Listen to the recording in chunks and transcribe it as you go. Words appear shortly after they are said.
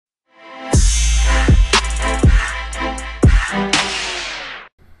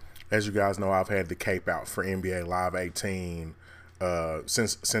As you guys know, I've had the cape out for NBA Live 18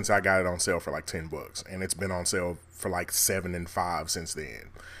 since I got it on sale for like $10, and it's been on sale for like 7 and 5 since then.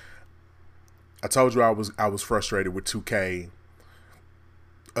 I told you I was frustrated with 2K.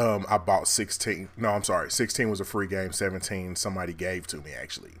 I bought 16. No, I'm sorry. 16 was a free game. 17 somebody gave to me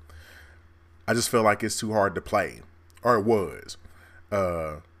actually. I just feel like it's too hard to play, or it was.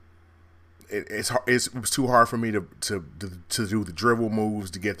 Uh, it was too hard for me to do the dribble moves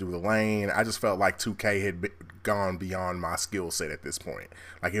to get through the lane. I just felt like 2K had gone beyond my skill set at this point.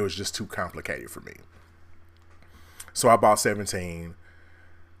 Like it was just too complicated for me. So I bought 17.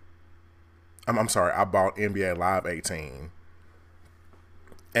 I'm sorry. I bought NBA Live 18,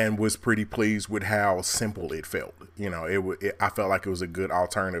 and was pretty pleased with how simple it felt. You know, I felt like it was a good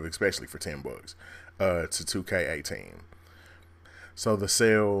alternative, especially for $10 to 2K18. So the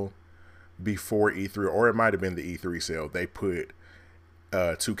sale before E3, or it might have been the E3 sale, they put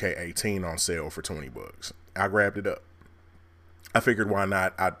 2K18 on sale for $20. I grabbed it up. I figured why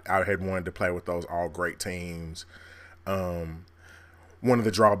not? I had wanted to play with those all great teams. One of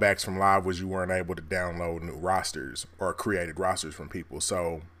the drawbacks from Live was you weren't able to download new rosters or created rosters from people.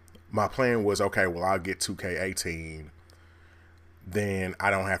 So my plan was, okay, well, I'll get 2K18. Then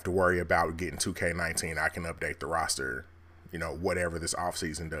I don't have to worry about getting 2K19. I can update the roster, you know, whatever this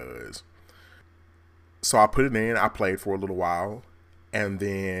offseason does. So I put it in. I played for a little while. And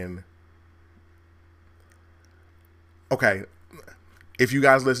then, okay, if you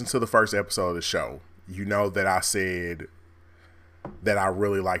guys listen to the first episode of the show, you know that I said that I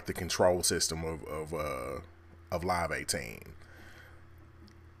really like the control system of Live 18.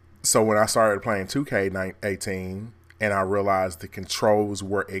 So when I started playing 2K18 and I realized the controls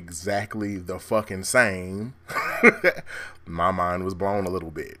were exactly the fucking same, my mind was blown a little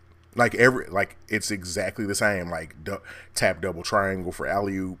bit. Like it's exactly the same. Like tap double triangle for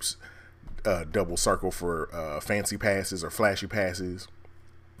alley oops, double circle for fancy passes or flashy passes.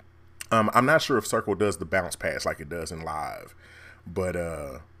 I'm not sure if circle does the bounce pass like it does in Live, but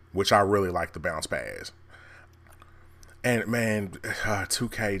which I really like the bounce pass. And man,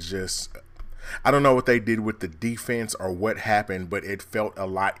 2K just, I don't know what they did with the defense or what happened, but it felt a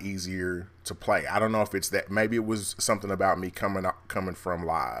lot easier to play. I don't know if it's that, maybe it was something about me coming from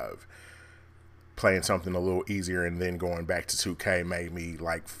Live, playing something a little easier, and then going back to 2K made me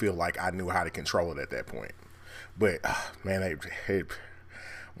like feel like I knew how to control it at that point. But man, it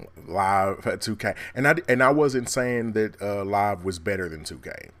Live at 2K, and I wasn't saying that Live was better than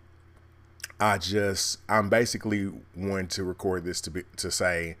 2K. I'm basically wanting to record this to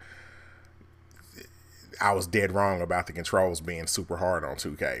say I was dead wrong about the controls being super hard on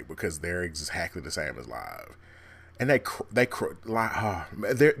 2K, because they're exactly the same as Live. And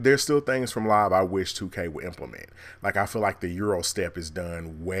there's still things from Live I wish 2K would implement. Like I feel like the Euro step is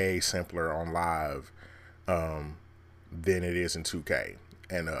done way simpler on Live than it is in 2K.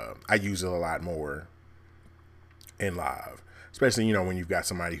 And I use it a lot more in Live, especially, you know, when you've got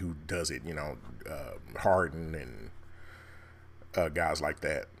somebody who does it, you know, Harden and guys like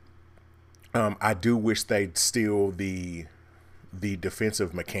that. I do wish they'd steal the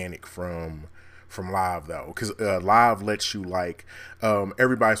defensive mechanic from Live though, because Live lets you like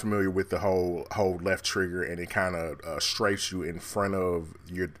everybody's familiar with the whole hold left trigger and it kind of strafes you in front of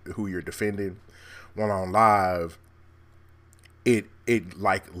who you're defending. Well, on Live, it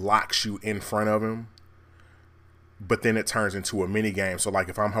like locks you in front of him, but then it turns into a mini game. So like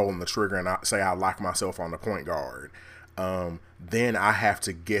if I'm holding the trigger and I lock myself on the point guard, then I have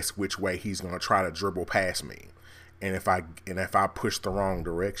to guess which way he's going to try to dribble past me, and if I push the wrong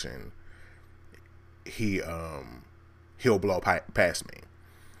direction, he'll blow past me.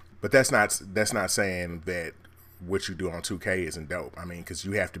 But that's not saying that what you do on 2K isn't dope. I mean, because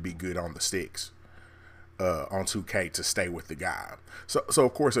you have to be good on the sticks on 2K to stay with the guy. So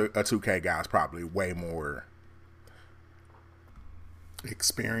of course a 2K guy is probably way more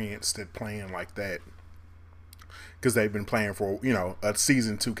experienced at playing like that, because they've been playing for, you know, a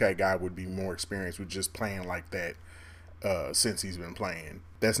seasoned 2K guy would be more experienced with just playing like that since he's been playing.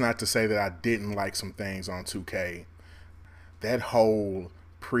 That's not to say that I didn't like some things on 2K. That whole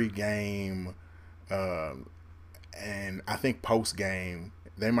pre-game and I think post-game,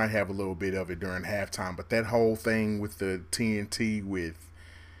 they might have a little bit of it during halftime, but that whole thing with the TNT with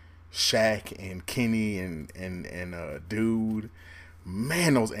Shaq and Kenny and Dude,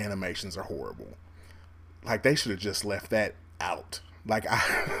 man, those animations are horrible. Like they should have just left that out. Like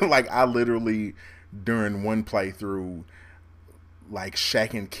I literally during one playthrough like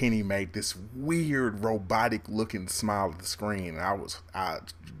Shaq and Kenny made this weird robotic looking smile at the screen. And I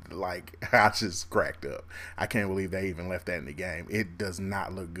just cracked up. I can't believe they even left that in the game. It does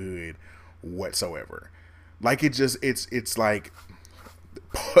not look good whatsoever. Like it's like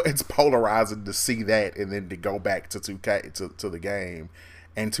it's polarizing to see that and then to go back to 2K to the game,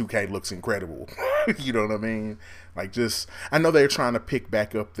 and 2K looks incredible. You know what I mean? Like, just, I know they're trying to pick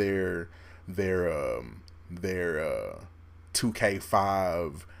back up their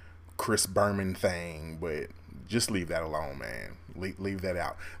 2K5 Chris Berman thing, but just leave that alone, man. Leave that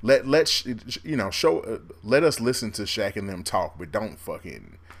out. Let us listen to Shaq and them talk, but don't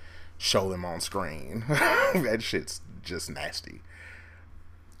fucking show them on screen. That shit's just nasty.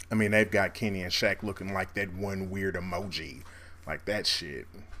 I mean, they've got Kenny and Shaq looking like that one weird emoji. Like, that shit,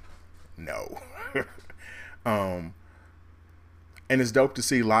 no. And it's dope to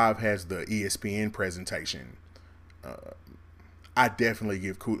see Live has the ESPN presentation. I definitely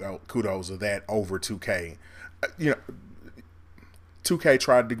give kudos of that over 2K. 2K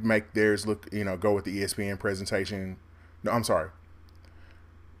tried to make theirs look, go with the ESPN presentation. No, I'm sorry.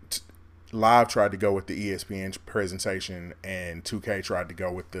 Live tried to go with the ESPN presentation, and 2K tried to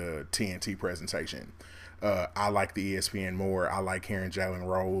go with the TNT presentation. I like the ESPN more. I like hearing Jalen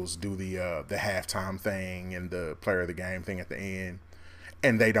Rose do the halftime thing and the player of the game thing at the end.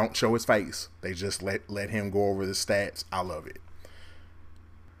 And they don't show his face. They just let him go over the stats. I love it.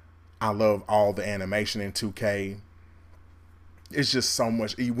 I love all the animation in 2K. It's just so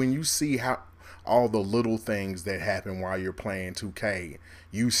much. When you see how all the little things that happen while you're playing 2K,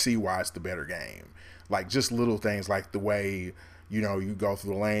 you see why it's the better game. Like, just little things like the way, you go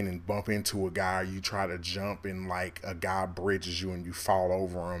through the lane and bump into a guy, or you try to jump and like a guy bridges you and you fall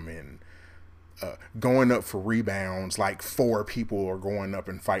over him, and going up for rebounds, like 4 people are going up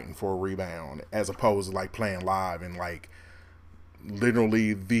and fighting for a rebound, as opposed to like playing live and like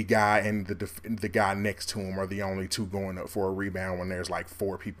literally the guy and the guy next to him are the only 2 going up for a rebound when there's like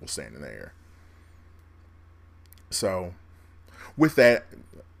 4 people standing there. So with that,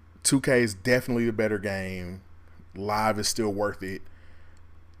 2K is definitely the better game. Live is still worth it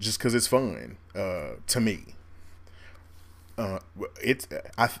just because it's fun, to me.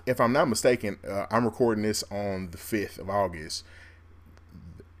 If I'm not mistaken, I'm recording this on the 5th of August.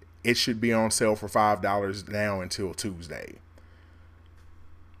 It should be on sale for $5 now until Tuesday.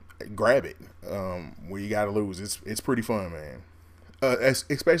 Grab it. What you got to lose? It's pretty fun, man.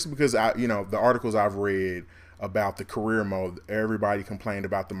 Especially because the articles I've read about the career mode, everybody complained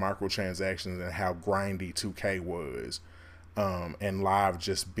about the microtransactions and how grindy 2K was, and Live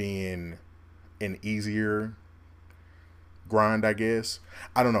just being an easier grind, I guess.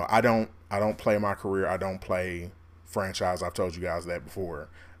 I don't know. I don't play my career. I don't play franchise. I've told you guys that before.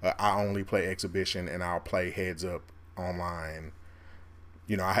 I only play exhibition, and I'll play heads up online.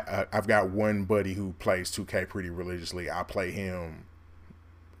 I've got one buddy who plays 2K pretty religiously. I play him,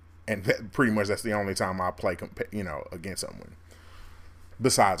 and pretty much that's the only time I play, against someone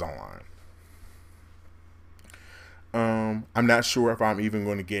besides online. I'm not sure if I'm even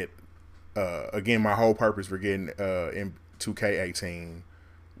going to get. Again, my whole purpose for getting in 2K18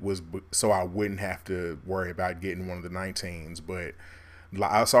 was so I wouldn't have to worry about getting one of the 19s. But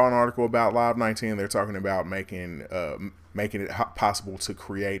I saw an article about Live 19. They're talking about making it possible to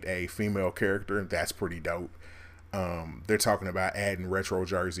create a female character. That's pretty dope. They're talking about adding retro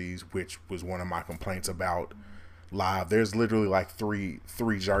jerseys, which was one of my complaints about Live. There's literally like three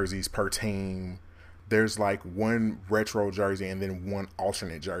jerseys per team. There's like one retro jersey and then one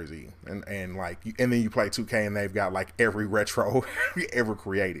alternate jersey, and then you play 2K and they've got like every retro ever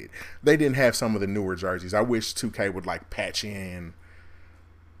created. They didn't have some of the newer jerseys. I wish 2K would like patch in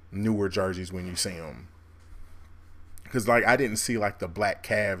newer jerseys when you see them, because like I didn't see like the black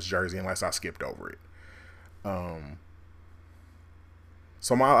Cavs jersey unless I skipped over it.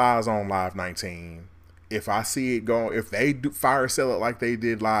 So my eyes on Live 19. If I see it go, if they do fire sell it like they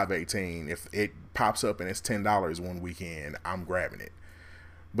did Live 18, if it pops up and it's $10 one weekend, I'm grabbing it.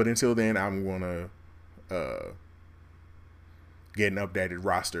 But until then, I'm gonna get an updated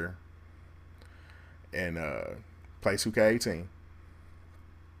roster and play 2K18.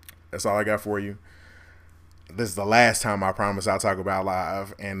 That's all I got for you. This is the last time I promise I'll talk about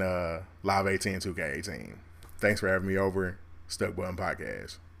Live and Live 18 and 2K18. Thanks for having me over. Stuck Button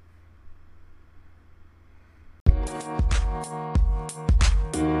Podcast.